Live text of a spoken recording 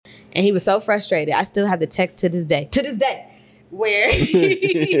And he was so frustrated. I still have the text to this day, where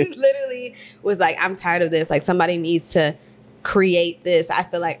he literally was like, I'm tired of this. Like, somebody needs to create this. I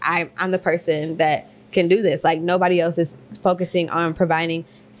feel like I'm the person that can do this. Like, nobody else is focusing on providing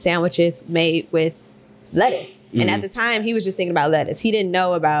sandwiches made with lettuce. And at the time, he was just thinking about lettuce. He didn't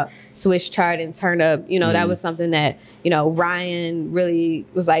know about Swiss chard and turnip. You know, that was something that, you know, Ryan really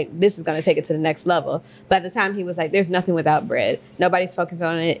was like, this is going to take it to the next level. But at the time, he was like, there's nothing without bread. Nobody's focused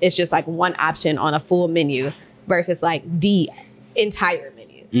on it. It's just like one option on a full menu versus like the entire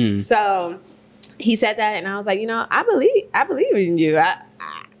menu. So he said that, and I was like, you know, I believe in you.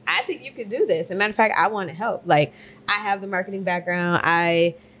 I think you can do this. As a matter of fact, I want to help. Like, I have the marketing background.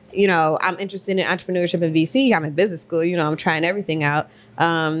 I'm interested in entrepreneurship and VC. I'm in business school. You know, I'm trying everything out.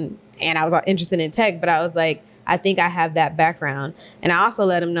 And I was interested in tech, but I was like, I think I have that background. And I also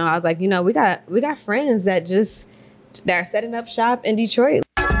let him know, I was like, you know, we got friends that are setting up shop in Detroit.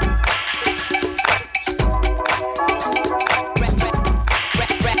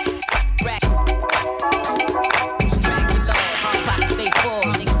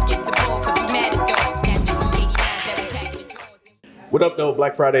 What up, though,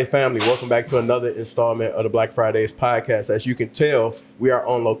 Black Friday family? Welcome back to another installment of the Black Fridays podcast. As you can tell, we are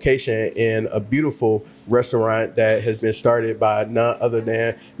on location in a beautiful restaurant that has been started by none other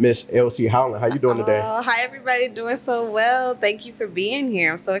than Miss Elsie Howland. How you doing today? Oh, hi, everybody. Doing so well. Thank you for being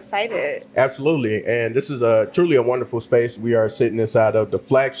here. I'm so excited. Absolutely. And this is truly a wonderful space. We are sitting inside of the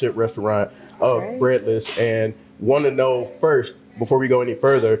flagship restaurant of Breadless, and want to know first, before we go any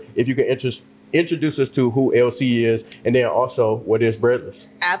further, if you can introduce us to who LC is, and then also what is Breadless.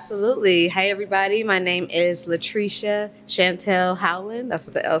 Absolutely. Hey, everybody. My name is LaTresha Chantel Howland. That's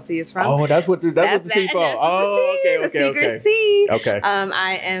what the LC is from. Oh, that's what the C from. Oh, okay. Secret C. Okay.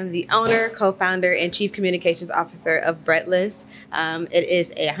 I am the owner, co-founder, and chief communications officer of Breadless. It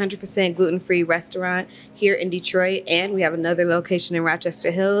is a 100% gluten-free restaurant here in Detroit, and we have another location in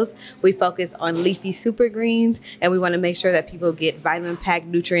Rochester Hills. We focus on leafy super greens, and we want to make sure that people get vitamin-packed,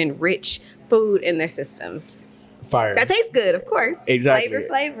 nutrient-rich food in their systems. Fire. That tastes good, of course. Exactly.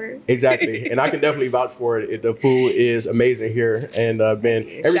 Flavor. Exactly. And I can definitely vouch for it. The food is amazing here. And shout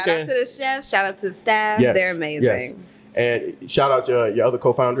out to the chefs. Shout out to the staff. Yes, they're amazing. Yes. And shout out to your other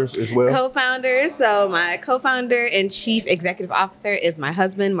co-founders as well. Co-founders. So my co-founder and chief executive officer is my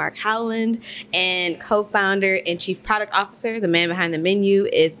husband, Mark Howland. And co-founder and chief product officer, the man behind the menu,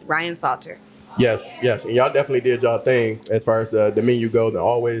 is Ryan Salter. Yes. And y'all definitely did y'all thing as far as the menu goes, and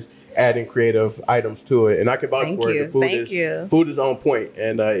always adding creative items to it. And I can vouch for it. The food is on point,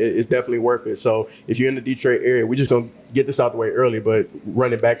 and it's definitely worth it. So if you're in the Detroit area, we're just going to get this out the way early, but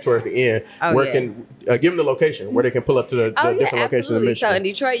running back towards the end, give them the location where they can pull up to the different locations in Michigan. So in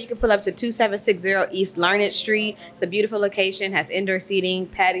Detroit, you can pull up to 2760 East Larned Street. It's a beautiful location, has indoor seating,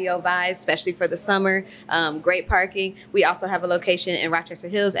 patio vibes, especially for the summer, great parking. We also have a location in Rochester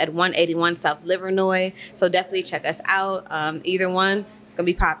Hills at 181 South Livernois. So definitely check us out. Either one, it's going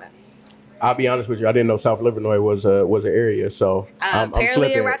to be popping. I'll be honest with you, I didn't know South Livernois was an area, so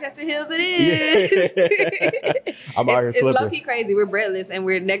apparently in Rochester Hills it is. I'm out here slipping. It's low-key crazy. We're Breadless, and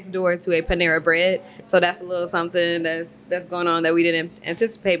we're next door to a Panera Bread, so that's a little something that's going on that we didn't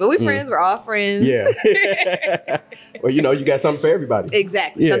anticipate. But we're friends. We're all friends. Yeah. Well, you got something for everybody.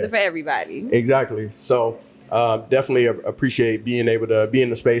 Exactly. Yeah. Something for everybody. Exactly. So definitely appreciate being able to be in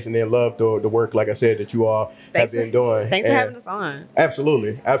the space, and then love the work, like I said, that you all have been doing. Thanks for having us on.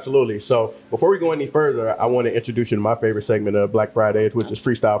 Absolutely. So before we go any further, I want to introduce you to my favorite segment of Black Fridays, which is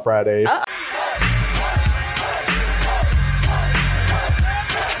Freestyle Fridays.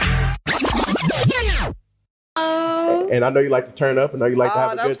 And I know you like to turn up. I know you like to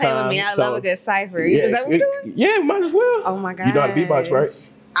have a good time. Don't play with me. I love a good cipher. Is that what we're doing? Yeah, might as well. Oh my God. You know how to beatbox, right?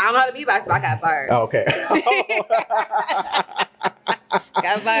 I don't know how to beatbox, but I got bars. Oh, okay.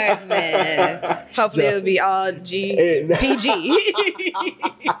 Got bars, man. Hopefully it'll be all PG.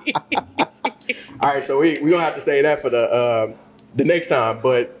 All right, so we don't have to say that for the next time.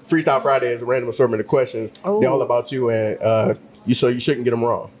 But Freestyle Friday is a random assortment of questions. They're all about you, and you shouldn't get them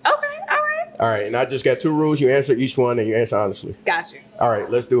wrong. Okay, all right. And I just got 2 rules. You answer each one, and you answer honestly. Got you. All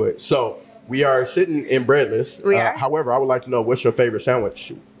right, let's do it. So we are sitting in Breadless. We are. However, I would like to know, what's your favorite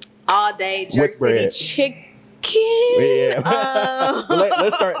sandwich? All day jerk city chicken. Yeah.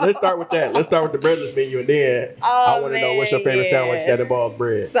 Let's start with that. Let's start with the Breadless menu, and then I want to know, what's your favorite sandwich that involves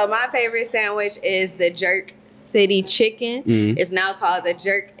bread? So my favorite sandwich is the jerk city chicken. It's now called the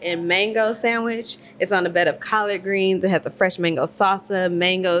jerk and mango sandwich. It's on a bed of collard greens. It has a fresh mango salsa,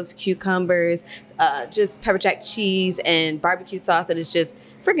 mangoes, cucumbers, just pepper jack cheese and barbecue sauce, and it's just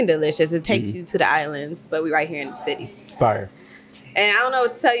freaking delicious. It takes you to the islands, but we're right here in the city. Fire. And I don't know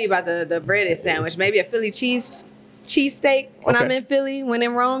what to tell you about the breaded sandwich. Maybe a Philly cheesesteak when I'm in Philly, when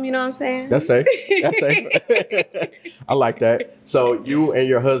in Rome, you know what I'm saying? That's safe. That's safe. I like that. So you and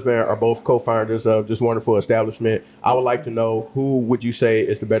your husband are both co-founders of this wonderful establishment. I would like to know, who would you say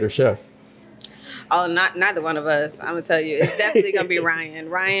is the better chef? Oh, neither one of us. I'm gonna tell you, it's definitely gonna be Ryan.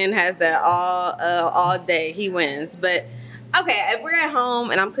 Ryan has that all day. He wins. But okay, if we're at home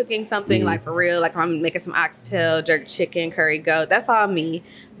and I'm cooking something like for real, like I'm making some oxtail, jerk chicken, curry goat, that's all me.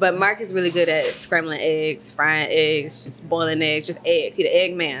 But Mark is really good at scrambling eggs, frying eggs, just boiling eggs, just eggs. He's the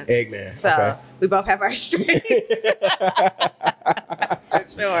egg man. Egg man. So we both have our strengths. For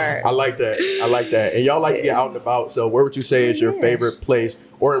sure. I like that. And y'all like to get out and about. So where would you say is your favorite place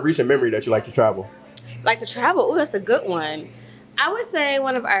or in recent memory that you like to travel? Like to travel? Oh, that's a good one. I would say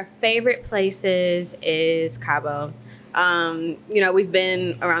one of our favorite places is Cabo. We've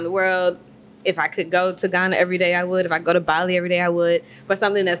been around the world. If I could go to Ghana every day, I would. If I go to Bali every day, I would. For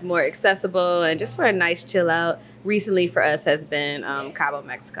something that's more accessible and just for a nice chill out, recently for us has been Cabo,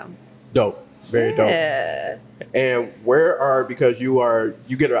 Mexico. Dope. Very dope. And because you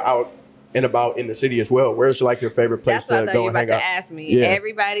get out and about in the city as well, where's like your favorite place to go and hang out? That's what I thought you were about to ask me. Yeah.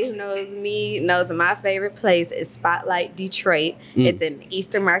 Everybody who knows me knows that my favorite place is Spotlight Detroit. It's in the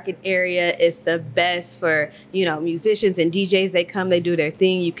Eastern Market area. It's the best for, musicians and DJs. They come, they do their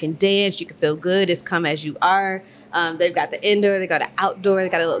thing. You can dance, you can feel good. It's come as you are. They've got the indoor, they got the outdoor, they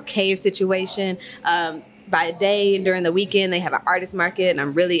got a little cave situation. By day and during the weekend, they have an artist market, and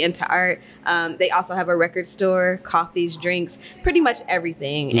I'm really into art. They also have a record store, coffees, drinks, pretty much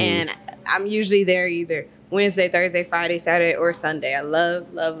everything. And I'm usually there either Wednesday, Thursday, Friday, Saturday, or Sunday. I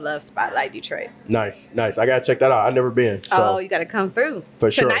love, love, love Spotlight Detroit. Nice. I got to check that out. I've never been. So. You got to come through.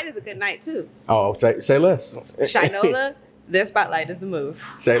 For sure. Tonight is a good night, too. Oh, say less. Shinola. Their Spotlight is the move.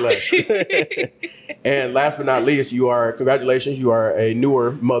 Say less. And last but not least, congratulations, you are a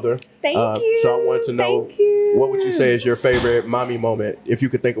newer mother. Thank you. So I wanted to know, what would you say is your favorite mommy moment, if you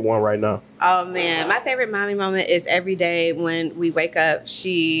could think of one right now? Oh, man. My favorite mommy moment is every day when we wake up.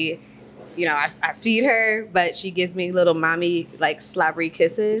 I feed her, but she gives me little mommy, slobbery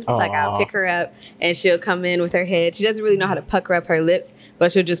kisses. Aww. Like, I'll pick her up, and she'll come in with her head. She doesn't really know how to pucker up her lips,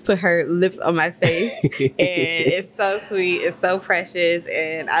 but she'll just put her lips on my face. And it's so sweet. It's so precious,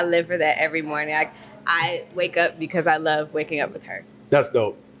 and I live for that every morning. I wake up because I love waking up with her. That's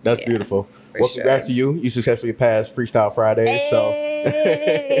dope. That's beautiful. Well, congrats to you. You successfully passed Freestyle Fridays. Hey.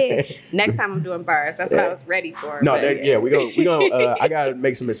 So next time I'm doing bars. That's what I was ready for. No, we gonna. I gotta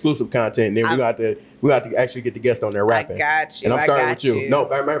make some exclusive content. And then we got to actually get the guest on there rapping. I got you. And I'm starting with you. No,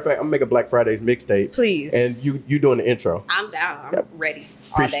 matter of fact, I'm gonna make a Black Fridays mixtape. Please. And you doing the intro. I'm down. I'm ready.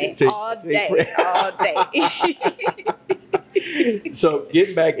 All day. So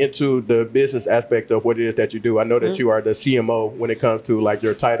getting back into the business aspect of what it is that you do, I know that you are the CMO when it comes to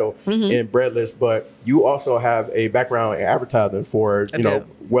your title in Breadless, but you also have a background in advertising for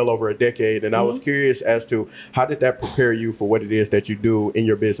well over a decade, and I was curious as to how did that prepare you for what it is that you do in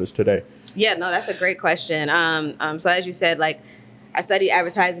your business today? Yeah, no, that's a great question. So as you said, I studied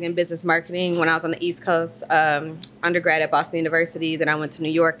advertising and business marketing when I was on the East Coast, undergrad at Boston University. Then I went to New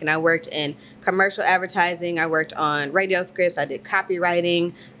York and I worked in commercial advertising. I worked on radio scripts. I did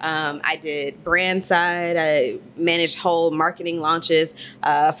copywriting. I did brand side. I managed whole marketing launches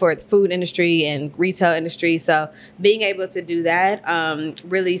for the food industry and retail industry. So being able to do that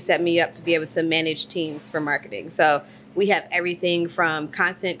really set me up to be able to manage teams for marketing. So we have everything from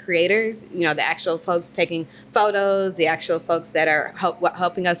content creators, the actual folks taking photos, the actual folks that are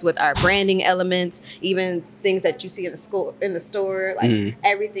helping us with our branding elements, even things that you see in the store.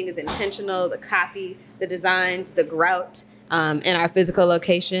 Everything is intentional, the copy, the designs, the grout in our physical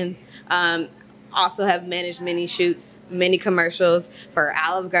locations. Also have managed many shoots, many commercials for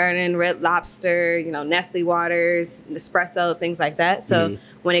Olive Garden, Red Lobster, Nestle Waters, Nespresso, things like that. So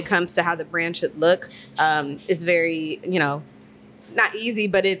when it comes to how the brand should look, it's very, not easy,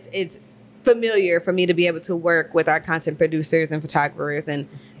 but it's familiar for me to be able to work with our content producers and photographers and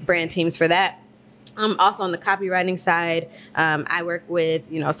brand teams for that. Also on the copywriting side, I work with,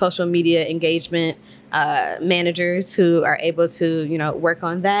 social media engagement managers who are able to, work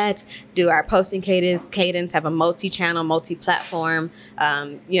on that, do our posting cadence, have a multi-channel, multi-platform,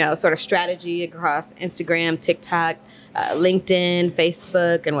 sort of strategy across Instagram, TikTok, LinkedIn,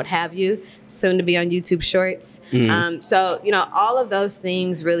 Facebook, and what have you, soon to be on YouTube Shorts. So, all of those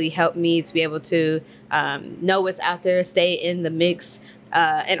things really help me to be able to know what's out there, stay in the mix,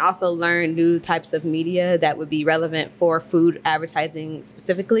 and also learn new types of media that would be relevant for food advertising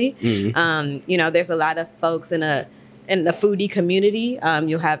specifically. There's a lot of folks in in the foodie community.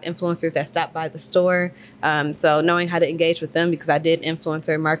 You'll have influencers that stop by the store. So knowing how to engage with them, because I did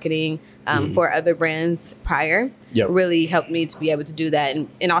influencer marketing for other brands prior, really helped me to be able to do that,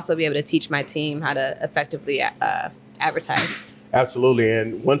 and also be able to teach my team how to effectively advertise. Absolutely.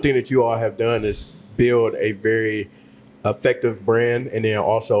 And one thing that you all have done is build a very effective brand, and then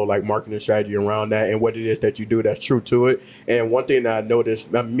also like marketing strategy around that and what it is that you do that's true to it. And one thing that I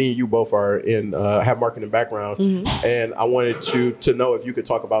noticed, me and you both are in have marketing backgrounds, and I wanted you to know if you could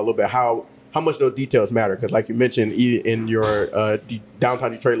talk about a little bit how much those details matter, because like you mentioned, in your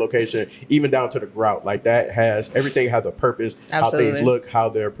downtown Detroit location, even down to the grout, like that everything has a purpose. Absolutely. How things look, how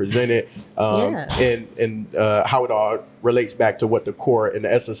they're presented, and how it all relates back to what the core and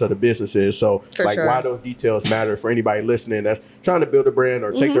the essence of the business is. So why those details matter for anybody listening that's trying to build a brand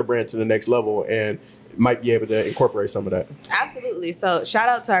or take their brand to the next level and might be able to incorporate some of that. Absolutely. So shout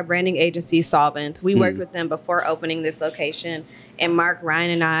out to our branding agency, Solvent. We worked with them before opening this location. And Mark,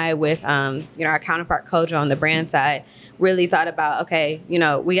 Ryan, and I, with our counterpart Kojo on the brand side, really thought about, okay,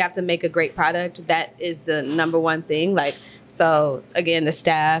 we have to make a great product. That is the number one thing. So again, the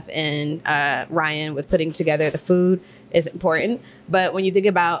staff and Ryan with putting together the food is important. But when you think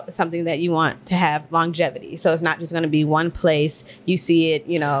about something that you want to have longevity, so it's not just going to be one place. You see it,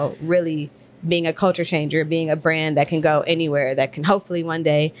 really being a culture changer, being a brand that can go anywhere, that can hopefully one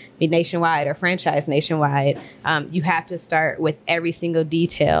day be nationwide or franchise nationwide. You have to start with every single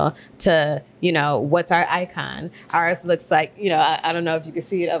detail to, what's our icon? Ours looks like, I don't know if you can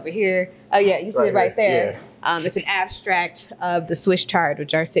see it over here. Oh yeah, you see it right there. Yeah. It's an abstract of the Swiss chard,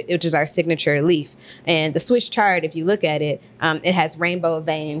 which is our signature leaf. And the Swiss chard, if you look at it, it has rainbow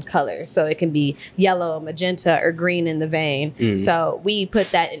vein colors. So it can be yellow, magenta, or green in the vein. So we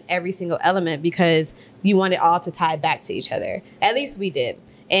put that in every single element because you want it all to tie back to each other. At least we did.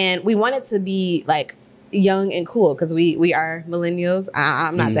 And we want it to be like young and cool, because we are millennials.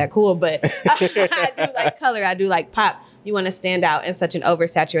 I'm not that cool, but I do like color. I do like pop. You want to stand out in such an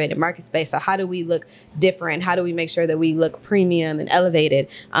oversaturated market space. So how do we look different? How do we make sure that we look premium and elevated?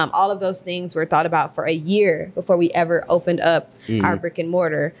 All of those things were thought about for a year before we ever opened up our brick and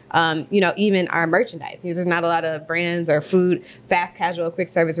mortar. Even our merchandise. There's not a lot of brands or food, fast casual, quick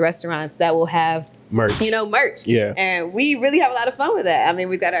service restaurants that will have merch. Merch. Yeah. And we really have a lot of fun with that. I mean,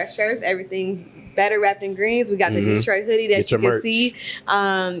 we've got our shirts, everything's better wrapped in greens. We got the Detroit hoodie that you can see,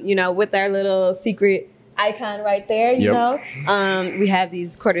 with our little secret icon right there, we have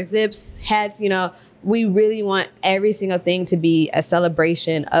these quarter zips, hats, we really want every single thing to be a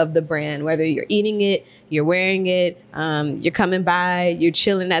celebration of the brand, whether you're eating it, you're wearing it, you're coming by, you're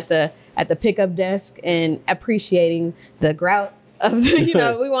chilling at the pickup desk and appreciating the grout of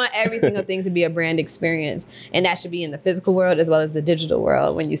the, we want every single thing to be a brand experience, and that should be in the physical world as well as the digital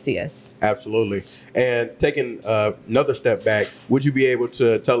world when you see us. Absolutely. And taking another step back, would you be able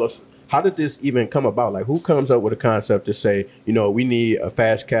to tell us, how did this even come about? Like, who comes up with a concept to say, we need a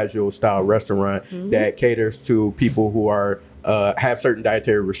fast casual style restaurant that caters to people who are have certain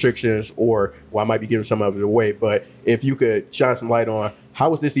dietary restrictions, or, well, I might be giving some of it away, but if you could shine some light on how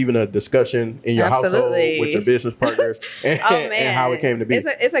was this even a discussion in your household with your business partners and how it came to be?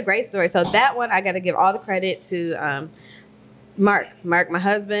 It's a great story. So that one, I got to give all the credit to Mark, my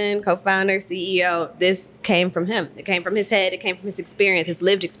husband, co-founder, CEO. This came from him. It came from his head. It came from his experience, his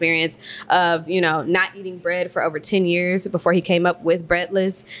lived experience of, not eating bread for over 10 years before he came up with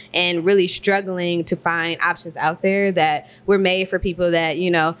Breadless, and really struggling to find options out there that were made for people that,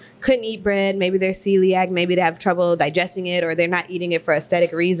 couldn't eat bread. Maybe they're celiac, maybe they have trouble digesting it, or they're not eating it for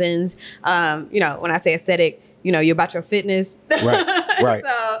aesthetic reasons. When I say aesthetic, you're about your fitness. Right.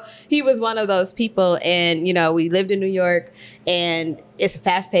 So he was one of those people. And, we lived in New York, and it's a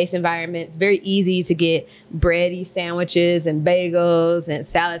fast-paced environment. It's very easy to get bready sandwiches and bagels and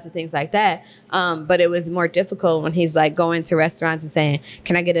salads and things like that. But it was more difficult when he's like going to restaurants and saying,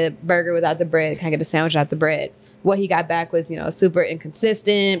 can I get a burger without the bread? Can I get a sandwich without the bread? What he got back was, super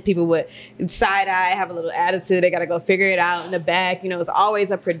inconsistent. People would side eye, have a little attitude. They got to go figure it out in the back. It's always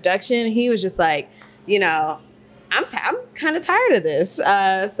a production. He was just like, I'm kind of tired of this.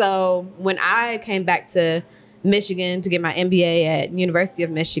 So when I came back to Michigan to get my MBA at University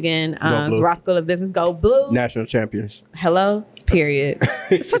of Michigan, Ross School of Business, go Blue. National champions. Hello, period.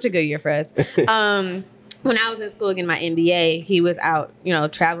 Such a good year for us. When I was in school getting my MBA, he was out,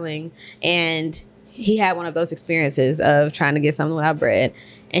 traveling, and he had one of those experiences of trying to get something without bread.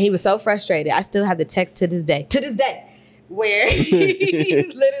 And he was so frustrated. I still have the text to this day, where he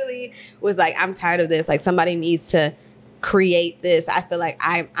literally was like, I'm tired of this. Like, somebody needs to create this. I feel like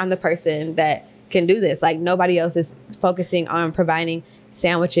I'm the person that can do this. Like, nobody else is focusing on providing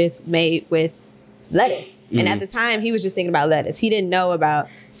sandwiches made with lettuce. And at the time, he was just thinking about lettuce. He didn't know about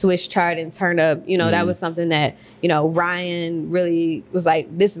Swiss chard and turnip. You know, that was something that, you know, Ryan really was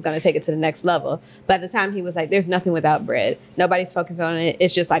like, this is going to take it to the next level. But at the time, he was like, there's nothing without bread. Nobody's focused on it.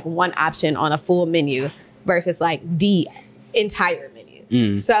 It's just like one option on a full menu versus like the entire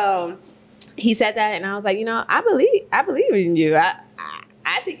menu. So he said that, and I was like, you know, I believe in you.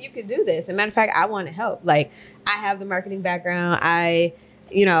 I think you could do this. As a matter of fact, I want to help. Like, I have the marketing background.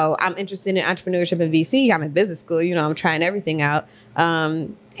 You know, I'm interested in entrepreneurship and VC. I'm in business school. You know, I'm trying everything out.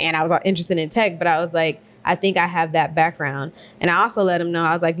 And I was interested in tech, but I was like, I think I have that background. And I also let him know,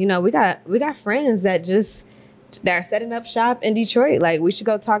 I was like, you know, we got friends that are setting up shop in Detroit. Like, we should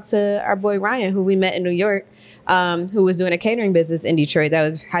go talk to our boy Ryan, who we met in New York, who was doing a catering business in Detroit that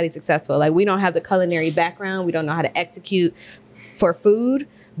was highly successful. Like, we don't have the culinary background. We don't know how to execute for food,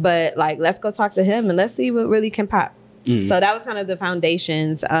 but like, let's go talk to him and let's see what really can pop. So that was kind of the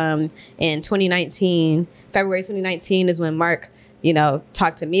foundations. In 2019, February 2019 is when Mark, you know,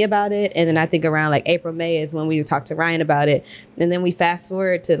 talked to me about it. And then I think around like April, May is when we talked to Ryan about it. And then we fast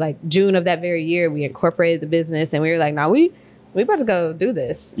forward to like June of that very year, we incorporated the business and we were like, no, we about to go do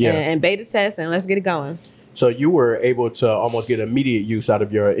this and beta test and let's get it going. So you were able to almost get immediate use out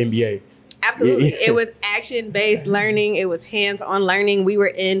of your MBA. Absolutely. It was action-based learning. It was hands-on learning. We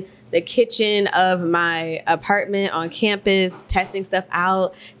were in the kitchen of my apartment on campus, testing stuff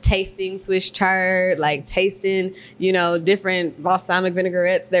out, tasting Swiss chard, like tasting, you know, different balsamic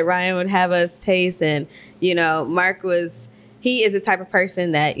vinaigrettes that Ryan would have us taste. And, you know, Mark he is the type of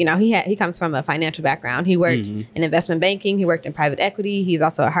person that, you know, he comes from a financial background. He worked in investment banking. He worked in private equity. He's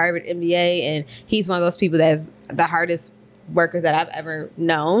also a Harvard MBA. And he's one of those people that's the hardest workers that I've ever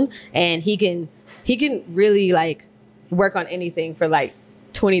known. And he can really like work on anything for like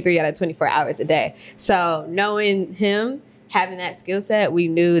 23 out of 24 hours a day. So knowing him, having that skill set, we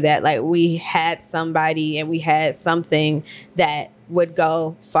knew that like we had somebody and we had something that would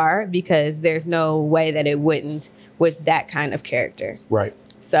go far, because there's no way that it wouldn't with that kind of character. Right.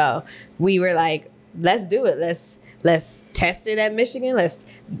 So we were like, let's do it. Let's test it at Michigan.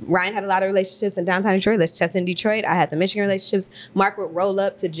 Ryan had a lot of relationships in downtown Detroit. Let's test in Detroit. I had the Michigan relationships. Mark would roll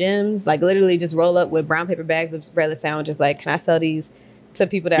up to gyms, like literally just roll up with brown paper bags of breadless sandwiches. Like, can I sell these to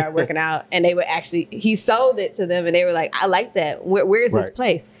people that are working out? And they would he sold it to them and they were like, I like that. Where is this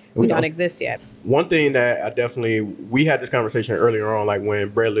place? We don't exist yet. One thing that we had this conversation earlier on, like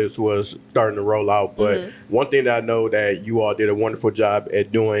when Breadless was starting to roll out, but one thing that I know that you all did a wonderful job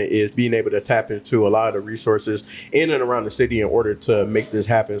at doing is being able to tap into a lot of the resources in and around the city in order to make this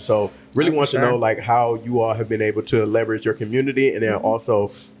happen. So really want to know like how you all have been able to leverage your community, and then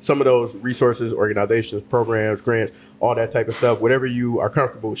also some of those resources, organizations, programs, grants, all that type of stuff, whatever you are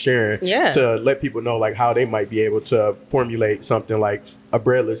comfortable sharing, to let people know like how they might be able to formulate something like a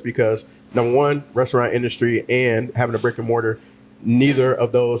Breadless, because number one, restaurant industry and having a brick and mortar, neither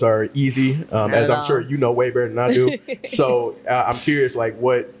of those are easy, as I'm sure you know way better than I do. So I'm curious, like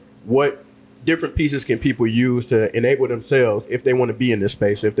what different pieces can people use to enable themselves if they want to be in this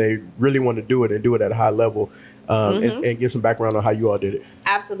space, if they really want to do it and do it at a high level, and give some background on how you all did it.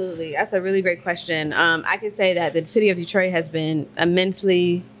 Absolutely. That's a really great question. I can say that the city of Detroit has been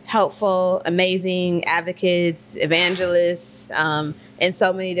immensely helpful, amazing advocates, evangelists, in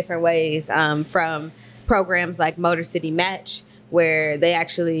so many different ways, from programs like Motor City Match, where they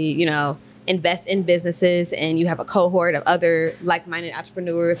actually, you know, invest in businesses and you have a cohort of other like-minded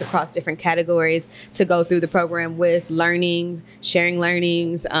entrepreneurs across different categories to go through the program with learnings, sharing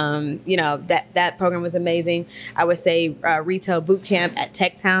learnings. You know, that program was amazing. I would say Retail Boot Camp at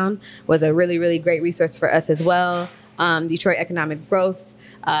Tech Town was a really, really great resource for us as well. Detroit Economic Growth.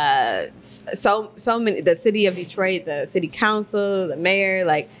 So many, the city of Detroit, the city council, the mayor,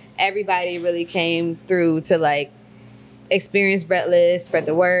 like everybody really came through to like experience Breadless, spread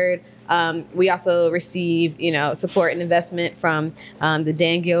the word. We also received, you know, support and investment from the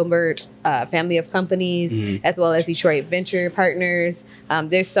Dan Gilbert family of companies, as well as Detroit Venture Partners.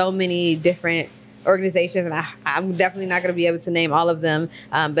 There's so many different organizations, and I'm definitely not going to be able to name all of them.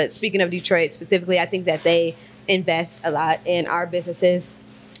 But speaking of Detroit specifically, I think that they invest a lot in our businesses.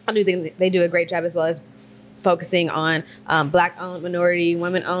 I do think they do a great job, as well as focusing on Black-owned, minority,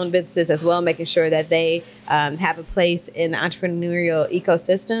 women-owned businesses as well, making sure that they have a place in the entrepreneurial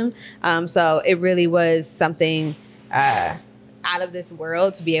ecosystem. So it really was something out of this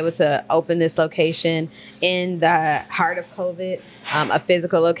world to be able to open this location in the heart of COVID, a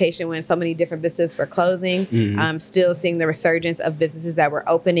physical location when so many different businesses were closing. Still seeing the resurgence of businesses that were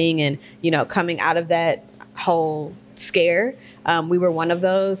opening and, you know, coming out of that whole scare. We were one of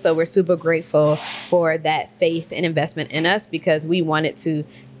those. So we're super grateful for that faith and investment in us, because we wanted to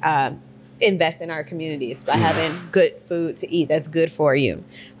invest in our communities by having good food to eat that's good for you.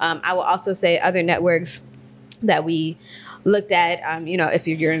 I will also say other networks that we looked at, if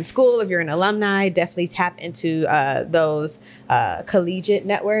you're in school, if you're an alumni, definitely tap into those collegiate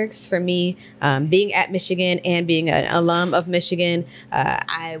networks. For me, being at Michigan and being an alum of Michigan,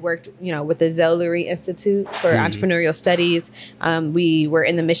 I worked, with the Zellery Institute for Entrepreneurial Studies. We were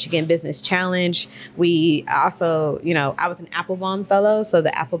in the Michigan Business Challenge. We also, I was an Applebaum Fellow, so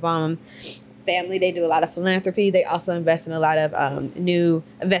the Applebaum family, they do a lot of philanthropy. They also invest in a lot of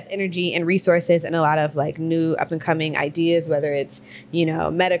invest energy and resources and a lot of like new up and coming ideas, whether it's,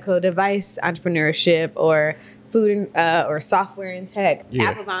 medical device entrepreneurship or food or software and tech. Yeah.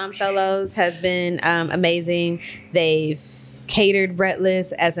 Applebaum Fellows has been amazing. They've catered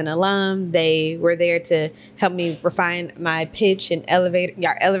Breadless as an alum. They were there to help me refine my pitch and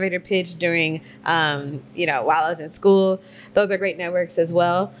elevator pitch during, while I was in school. Those are great networks as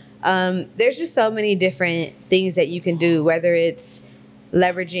well. There's just so many different things that you can do, whether it's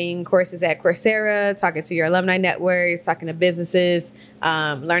leveraging courses at Coursera, talking to your alumni networks, talking to businesses,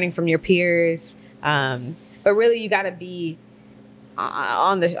 learning from your peers. But really, you got to be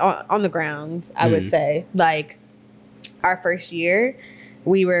on the ground, I would say. Like our first year,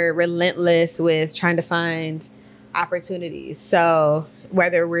 we were relentless with trying to find opportunities. So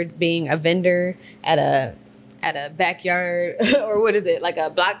whether we're being a vendor at a backyard or what is it, like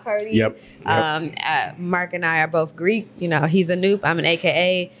a block party? Yep. Mark and I are both Greek. He's a Noop, I'm an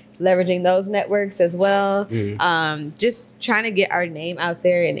AKA. Leveraging those networks as well. Just trying to get our name out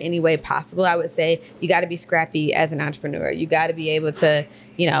there in any way possible. I would say you got to be scrappy as an entrepreneur. You got to be able to,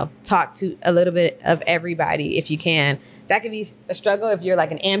 talk to a little bit of everybody if you can. That can be a struggle if you're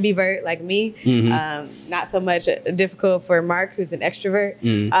like an ambivert like me. Not so much difficult for Mark, who's an extrovert.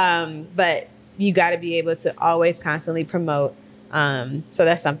 But you got to be able to always constantly promote. So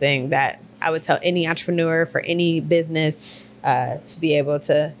that's something that I would tell any entrepreneur for any business to be able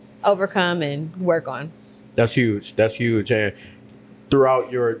to overcome and work on. That's huge. And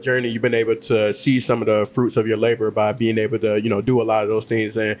throughout your journey, you've been able to see some of the fruits of your labor by being able to, do a lot of those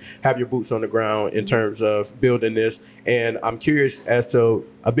things and have your boots on the ground in terms of building this. And I'm curious as to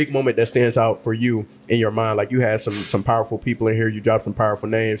a big moment that stands out for you in your mind. Like you had some powerful people in here. You dropped some powerful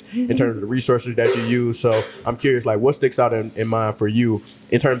names in terms of the resources that you use. So I'm curious, like what sticks out in mind for you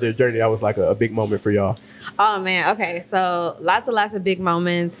in terms of the journey that was like a big moment for y'all? Oh man. Okay. So lots of big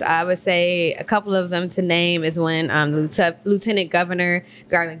moments. I would say a couple of them to name is when Lieutenant Governor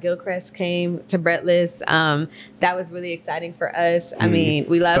Garland Gilchrist came to Breadless. That was really exciting for us. I mean,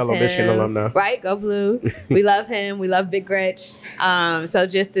 we love fellow him. Michigan alumni. Right? Go Blue. We love him. We love Big Gretch. So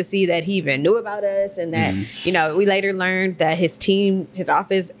just to see that he even knew about us and that, we later learned that his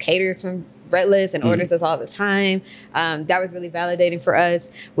office caters from Breadless and orders us all the time. That was really validating for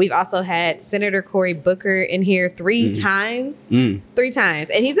us. We've also had Senator Cory Booker in here three times. And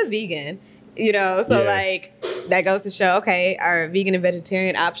he's a vegan, like that goes to show, okay, our vegan and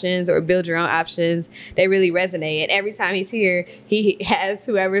vegetarian options or build your own options, they really resonate. And every time he's here, he has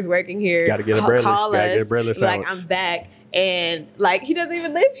whoever's working here call us, get a Breadless like, I'm back. And like, he doesn't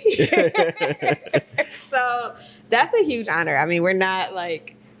even live here. So that's a huge honor. I mean, we're not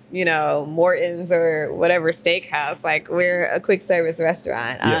like, Morton's or whatever steakhouse. Like we're a quick service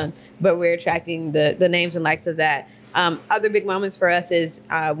restaurant, but we're attracting the names and likes of that. Other big moments for us is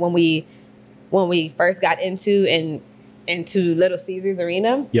when we first got into Little Caesars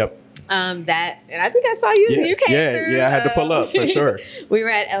Arena. Yep. And I think I saw you. Yeah, you came through. Yeah, I had to pull up for sure. We were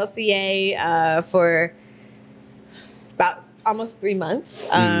at LCA for about almost 3 months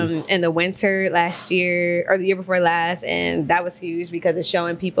in the winter last year or the year before last, and that was huge because it's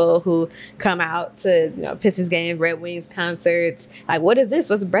showing people who come out to Pistons games, Red Wings concerts, like what is this?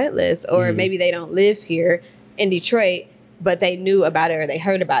 What's Breadless? Or maybe they don't live here in Detroit, but they knew about it or they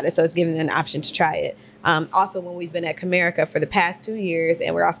heard about it, so it's giving them an option to try it. Also, when we've been at Comerica for the past 2 years,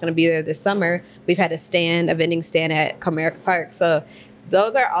 and we're also going to be there this summer, we've had a vending stand at Comerica Park. So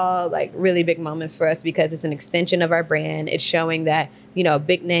those are all like really big moments for us because it's an extension of our brand. It's showing that,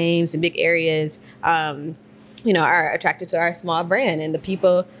 big names and big areas, are attracted to our small brand, and the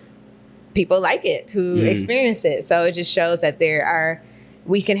people like it who experience it. So it just shows that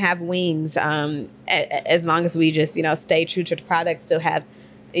we can have wings as long as we just, stay true to the product, still have,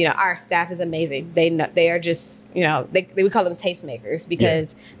 our staff is amazing. They are just, we call them tastemakers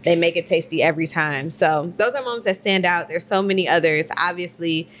because they make it tasty every time. So those are moments that stand out. There's so many others.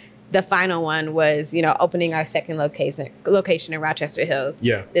 Obviously, the final one was, opening our second location in Rochester Hills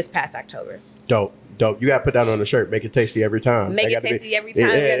this past October. Dope. Dope. You got to put that on the shirt. Make it tasty every time. Make it tasty every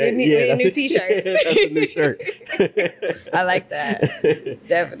time. We need a new t-shirt. That's a new shirt. I like that.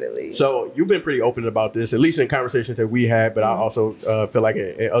 Definitely. So you've been pretty open about this, at least in conversations that we had, but I also feel like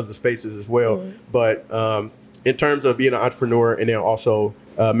in other spaces as well. But in terms of being an entrepreneur and then also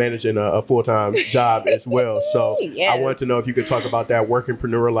managing a full-time job as well. So yes. I wanted to know if you could talk about that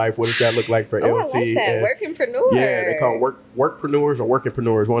workingpreneur life. What does that look like for LC? I like that. Workingpreneur. Yeah, they call it workpreneurs or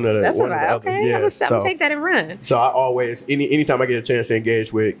workingpreneurs. One of the That's one right. of the Okay, other. Yeah, I'm gonna take that and run. So I always, anytime I get a chance to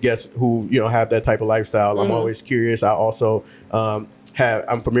engage with guests who have that type of lifestyle, I'm always curious. I also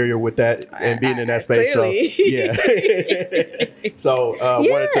I'm familiar with that and being in that space. Clearly. So yeah. So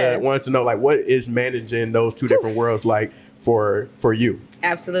wanted to know, like, what is managing those two different worlds like for you?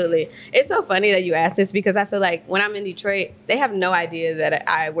 Absolutely. It's so funny that you asked this because I feel like when I'm in Detroit, they have no idea that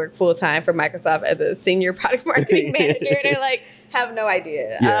I work full time for Microsoft as a senior product marketing manager. They're like, have no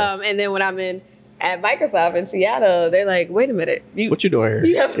idea. Yeah. And then when I'm at Microsoft in Seattle, they're like, wait a minute. What you doing here?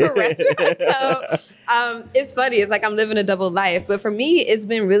 You have a restaurant? So it's funny. It's like I'm living a double life. But for me, it's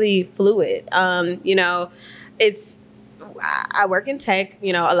been really fluid. I work in tech.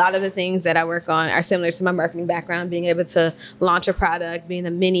 A lot of the things that I work on are similar to my marketing background, being able to launch a product, being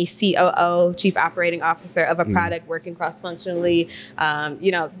the mini COO, chief operating officer of a product, working cross-functionally.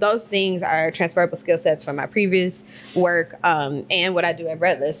 Those things are transferable skill sets from my previous work and what I do at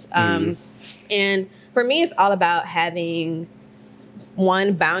Breadless. And for me, it's all about having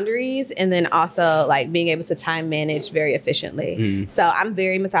boundaries, and then also like being able to time manage very efficiently. So I'm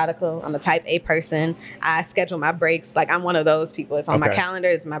very methodical. I'm a type A person. I schedule my breaks. Like I'm one of those people. It's on my calendar.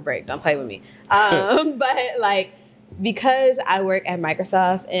 It's my break. Don't play with me. But like, because I work at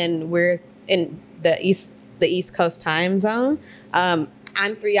Microsoft and we're in the East Coast time zone, I'm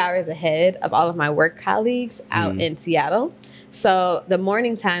 3 hours ahead of all of my work colleagues out in Seattle. So the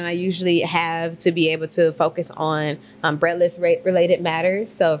morning time, I usually have to be able to focus on Breadless related matters.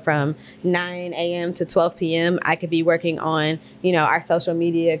 So from 9 a.m. to 12 p.m., I could be working on, our social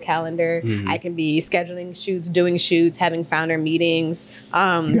media calendar. I can be scheduling shoots, doing shoots, having founder meetings. You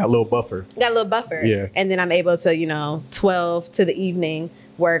got a little buffer. Yeah. And then I'm able to, 12 to the evening,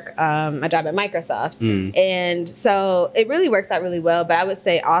 work my job at Microsoft. And so it really works out really well. But I would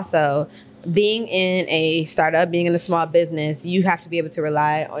say also, being in a startup, being in a small business, you have to be able to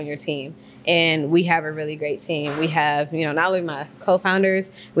rely on your team. And we have a really great team. We have, not only my co-founders,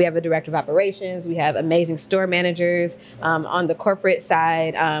 we have a director of operations, we have amazing store managers. On the corporate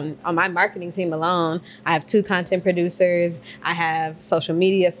side, on my marketing team alone, I have 2 content producers. I have social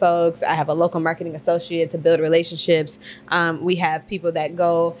media folks. I have a local marketing associate to build relationships. We have people that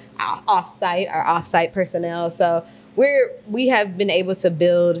go off-site, our off-site personnel. So we have been able to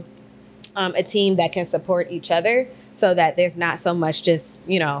build a team that can support each other so that there's not so much just,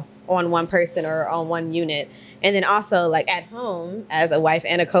 on one person or on one unit. And then also like at home as a wife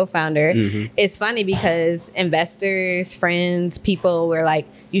and a co-founder, it's funny because investors, friends, people were like,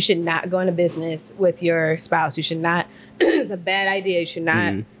 you should not go into business with your spouse. You should not, it's a bad idea. You should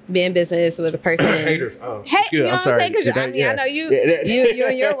not be in business with a person. Haters. You know what I'm saying? Because I know you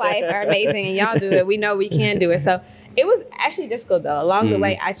and your wife are amazing and y'all do it. We know we can do it. So it was actually difficult though. Along the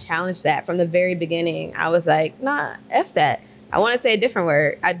way, I challenged that from the very beginning. I was like, nah, F that. I want to say a different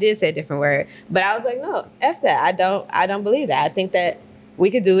word. I did say a different word, but I was like, no, F that. I don't believe that. I think that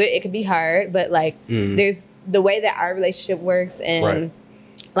we could do it. It could be hard, but like there's the way that our relationship works, and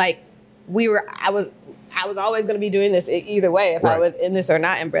like I was always going to be doing this either way. If I was in this or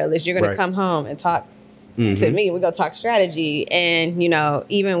not in Breadless, you're going to come home and talk to me. We're going to talk strategy, and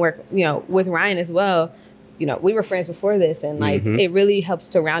even work with Ryan as well. We were friends before this, and like it really helps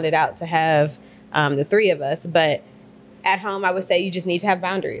to round it out to have the 3 of us. But at home, I would say you just need to have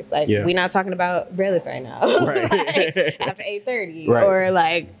boundaries. Like we're not talking about Breadless right now. Like, after 8:30, or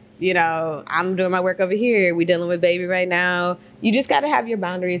like I'm doing my work over here. We dealing with baby right now. You just got to have your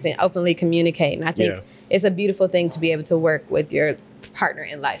boundaries and openly communicate. And I think it's a beautiful thing to be able to work with your partner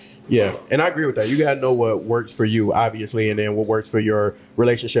in life. Yeah, and I agree with that. You got to know what works for you, obviously, and then what works for your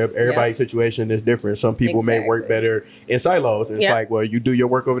relationship. Everybody's situation is different. Some people may work better in silos. And it's like, well, you do your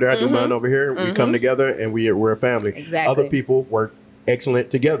work over there, I do mine over here. We come together and we're a family. Exactly. Other people work excellent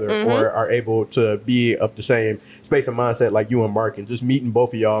together or are able to be of the same space and mindset like you and Mark, and just meeting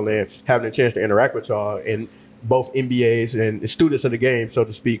both of y'all and having a chance to interact with y'all, and both MBAs and students of the game, so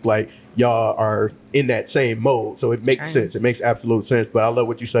to speak, like y'all are in that same mode. So it makes sense. It makes absolute sense. But I love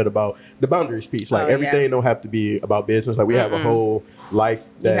what you said about the boundaries piece. Like everything don't have to be about business. Like we have a whole life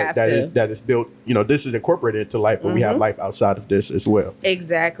that is built, this is incorporated into life, but we have life outside of this as well.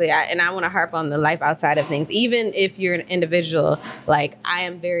 Exactly. And I want to harp on the life outside of things. Even if you're an individual, like I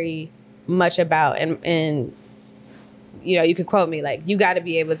am very much about. And you know, you could quote me, like, you got to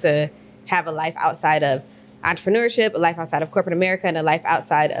be able to have a life outside of entrepreneurship, a life outside of corporate America, and a life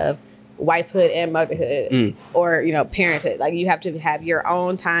outside of wifehood and motherhood or, you know, parenthood. Like, you have to have your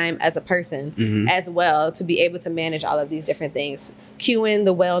own time as a person as well to be able to manage all of these different things. Cue in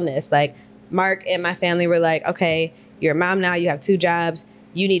the wellness. Like, Mark and my family were like, okay, you're a mom now, you have 2 jobs.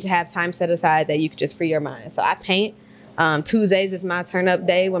 You need to have time set aside that you could just free your mind. So I paint. Tuesdays is my turn up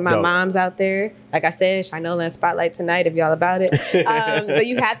day when my mom's out there. Like I said, Shinola and Spotlight tonight if y'all about it. But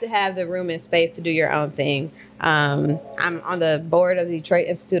you have to have the room and space to do your own thing. I'm on the board of the Detroit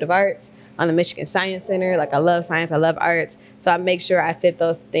Institute of Arts, on the Michigan Science Center. Like, I love science, I love arts. So I make sure I fit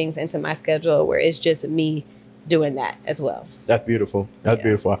those things into my schedule where it's just me doing that as well. That's beautiful. That's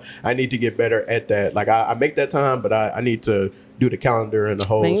beautiful. I need to get better at that. Like, I make that time, but I need to do the calendar and the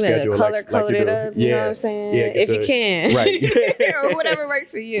whole schedule. Color code it up, you know what I'm saying? Yeah, if you can. Right. Or whatever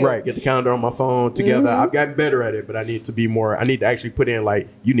works for you. Right. Get the calendar on my phone together. I've gotten better at it, but I need to actually put in, like,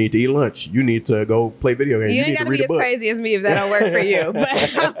 you need to eat lunch. You need to go play video games. You ain't got to be as crazy as me if that don't work for you. But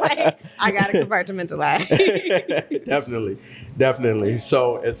I'm like, I got to compartmentalize. Definitely.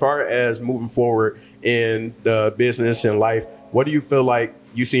 So as far as moving forward in the business and life, what do you feel like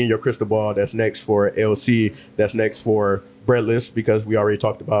you see in your crystal ball that's next for LC, that's next for Breadless? Because we already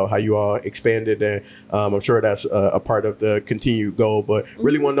talked about how you all expanded, and I'm sure that's a part of the continued goal. But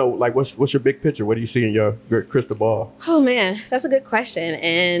really want to know, like, what's your big picture? What do you see in your crystal ball? Oh man, that's a good question.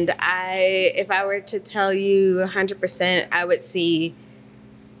 And if I were to tell you 100%, I would see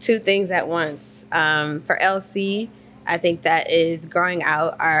 2 things at once. For LC, I think that is growing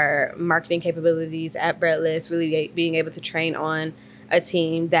out our marketing capabilities at Breadless, really being able to train on a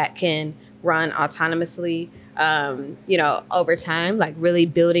team that can run autonomously, you know, over time, like really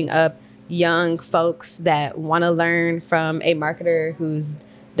building up young folks that want to learn from a marketer who's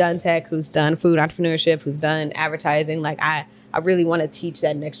done tech, who's done food entrepreneurship, who's done advertising. Like, I really want to teach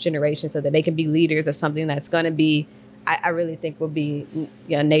that next generation so that they can be leaders of something that's going to be, I really think will be, you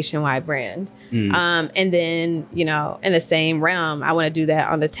know, a nationwide brand. And then, you know, in the same realm, I want to do that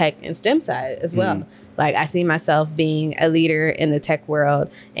on the tech and STEM side as well. Like, I see myself being a leader in the tech world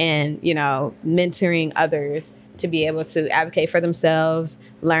and, you know, mentoring others to be able to advocate for themselves,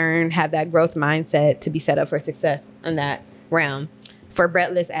 learn, have that growth mindset to be set up for success in that realm. For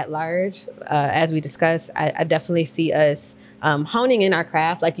Breadless at large, as we discussed, I definitely see us honing in our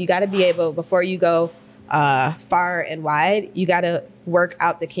craft. Like, you got to be able, before you go far and wide, you got to work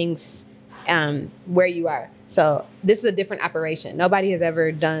out the kinks where you are. So this is a different operation. Nobody has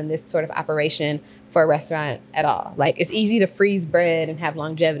ever done this sort of operation for a restaurant at all. Like, it's easy to freeze bread and have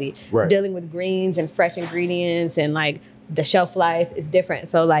longevity. Right. Dealing with greens and fresh ingredients and, like, the shelf life is different.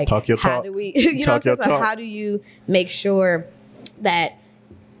 So, like, do we, you know, so how do you make sure that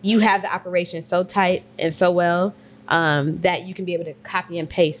you have the operation so tight and so well that you can be able to copy and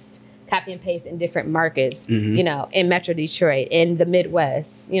paste in different markets, you know, in Metro Detroit, in the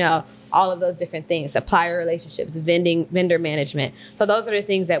Midwest, you know, all of those different things, supplier relationships, vendor management. So those are the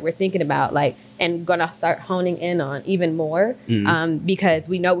things that we're thinking about, like, and gonna start honing in on even more because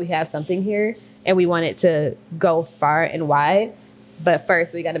we know we have something here and we want it to go far and wide. But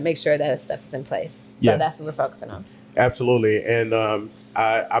first, we got to make sure that stuff is in place. So that's what we're focusing on. Absolutely. And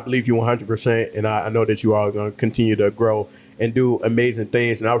I believe you 100%. And I know that you are going to continue to grow and do amazing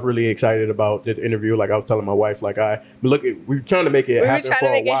things. And I was really excited about this interview. Like, I was telling my wife, like, we were trying to make it happen for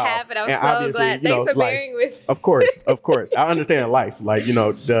a while. I'm so glad. Thanks for bearing with. Of course. I understand life. Like, you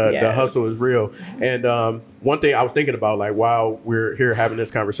know, the hustle is real. And one thing I was thinking about, like, while we're here having this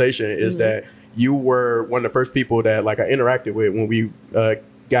conversation is that you were one of the first people that, like, I interacted with when we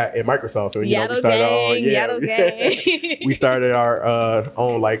got at Microsoft. And, Yaddle gang. We started our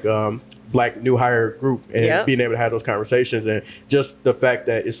own, like, Black new hire group and being able to have those conversations, and just the fact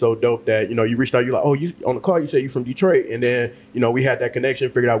that it's so dope that, you know, you reached out, you're like, oh, you on the call, you said you're from Detroit, and then, you know, we had that connection,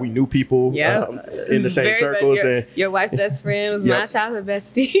 figured out we knew people in the same circles. And your wife's best friend was my childhood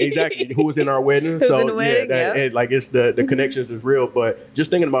bestie. Exactly, who was in our wedding. And, like, it's the connections is real. But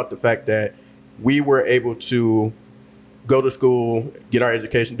just thinking about the fact that we were able to go to school, get our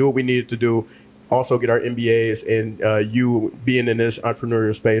education, do what we needed to do, also get our MBAs, and you being in this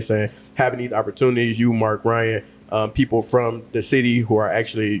entrepreneurial space and having these opportunities, you, Mark, Ryan, people from the city who are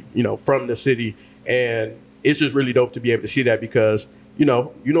actually, you know, from the city. And it's just really dope to be able to see that because, you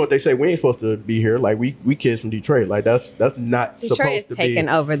know what they say, we ain't supposed to be here. Like, we kids from Detroit. Like, that's not Detroit supposed to be. Detroit is taking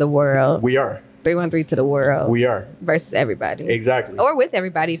over the world. We are. 313 to the world. We are. Versus everybody. Exactly. Or with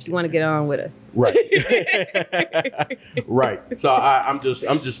everybody if you want to get on with us. Right. Right. So I'm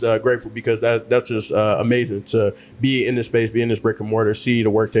just grateful because that's just amazing to be in this space, be in this brick and mortar, see the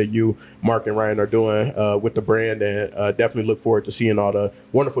work that you, Mark and Ryan, are doing with the brand, and definitely look forward to seeing all the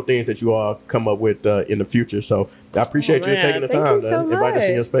wonderful things that you all come up with in the future. So I appreciate you taking the time to invite us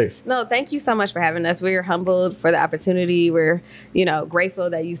in your space. No, thank you so much for having us. We're humbled for the opportunity. We're, grateful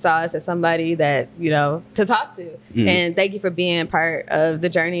that you saw us as somebody that, to talk to. Mm-hmm. And thank you for being part of the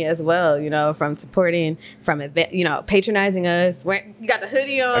journey as well, from supporting, from, patronizing us. You got the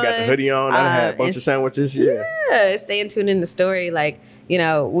hoodie on. I got the hoodie on. I had a bunch of sandwiches. Yeah. Staying tuned in the story.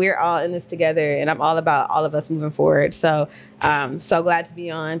 We're all in this together, and I'm all about all of us moving forward. So so glad to be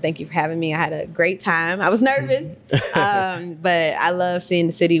on. Thank you for having me. I had a great time. I was nervous, but I love seeing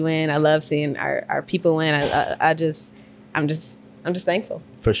the city win. I love seeing our people win. I'm just thankful.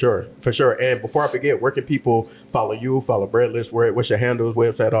 For sure. And before I forget, where can people follow you, follow Breadless? What's your handles,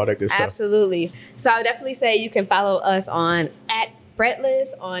 website, all that good stuff? Absolutely. So I would definitely say you can follow us on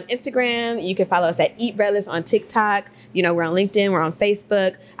 @Breadless on Instagram. You can follow us at Eat Breadless on TikTok. We're on LinkedIn. We're on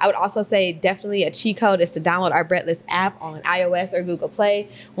Facebook. I would also say definitely a cheat code is to download our Breadless app on iOS or Google Play.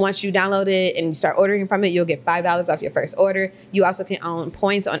 Once you download it and you start ordering from it, you'll get $5 off your first order. You also can own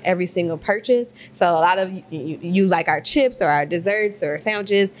points on every single purchase. So a lot of you like our chips or our desserts or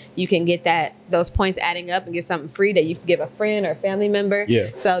sandwiches, you can get those points adding up and get something free that you can give a friend or a family member. Yeah.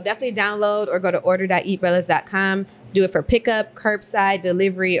 So definitely download or go to order.eatbreadless.com. Do it for pickup, curbside,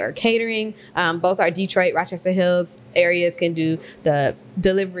 delivery, or catering. Both our Detroit, Rochester Hills areas can do the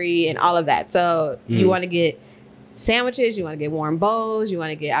delivery and all of that. So you want to get sandwiches, you want to get warm bowls, you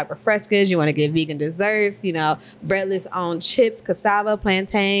want to get agua frescas, you want to get vegan desserts, Breadless owned chips, cassava,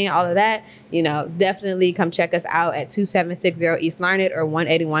 plantain, all of that. Definitely come check us out at 2760 East Larned or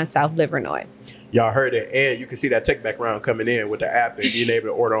 181 South Livernois. Y'all heard it, and you can see that tech background coming in with the app and being able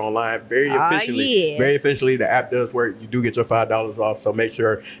to order online very efficiently. Very efficiently, the app does work. You do get your $5 off, so make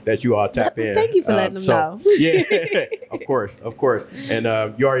sure that you all tap in. Thank you for letting them know. Yeah, of course. And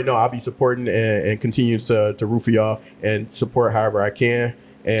you already know I'll be supporting and continue to root for y'all and support however I can.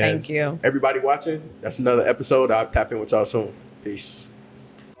 And thank you. Everybody watching, that's another episode. I'll tap in with y'all soon. Peace.